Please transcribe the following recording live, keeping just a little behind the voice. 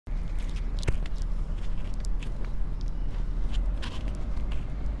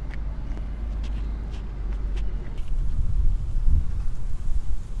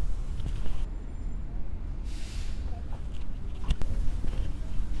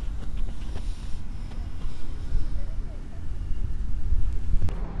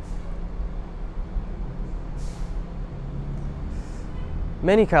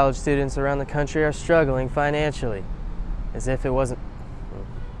Many college students around the country are struggling financially, as if it wasn't...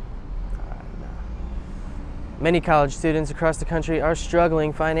 Many college students across the country are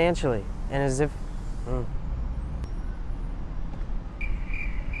struggling financially, and as if...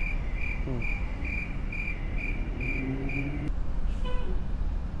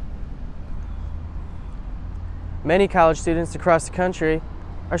 Many college students across the country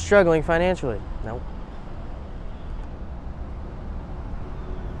are struggling financially. No.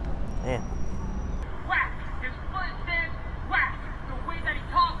 Man. Whack! His foot stands, whack! The way that he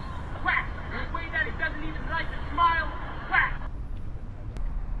talks, whack! The way that he doesn't even like to smile, whack!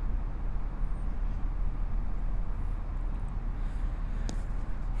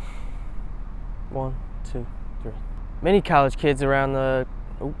 One, two, three. Many college kids around the...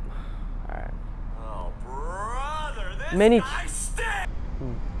 Oh, all right. Oh, brother, this Many... guy stinks!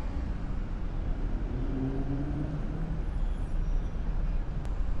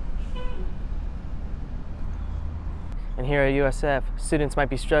 And here at USF, students might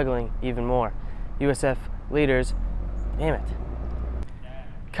be struggling even more. USF leaders, damn it.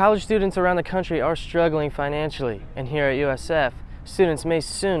 College students around the country are struggling financially, and here at USF, students may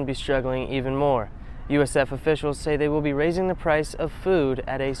soon be struggling even more. USF officials say they will be raising the price of food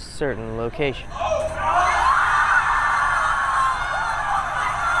at a certain location.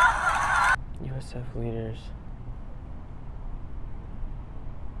 USF leaders.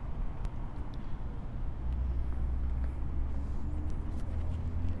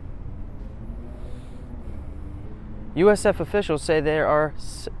 USF officials say there are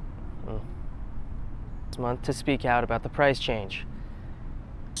this month to speak out about the price change.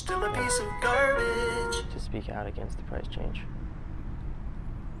 Still a piece of garbage. To speak out against the price change.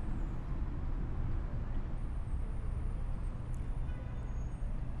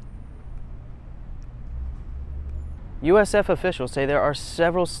 USF officials say there are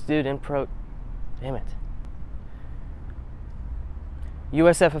several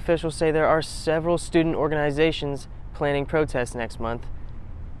USF officials say there are several student organizations planning protests next month.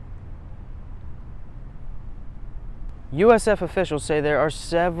 USF officials say there are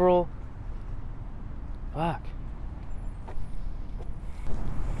several organizations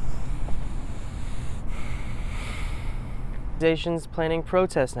planning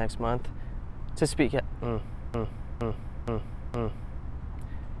protests next month to speak at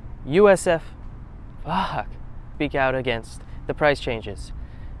USF speak out against the price changes.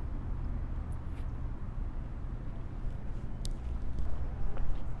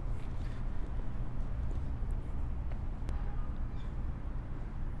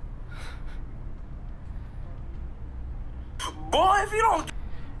 Boy, if you don't...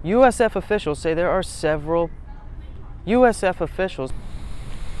 USF officials say there are several USF officials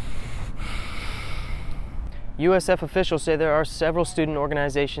say there are several student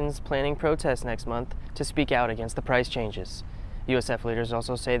organizations planning protests next month to speak out against the price changes. USF leaders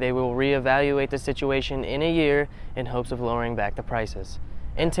also say they will reevaluate the situation in a year in hopes of lowering back the prices.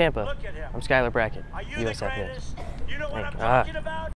 In Tampa, I'm Skylar Brackett, USF News. You know what Thank I'm God. talking about?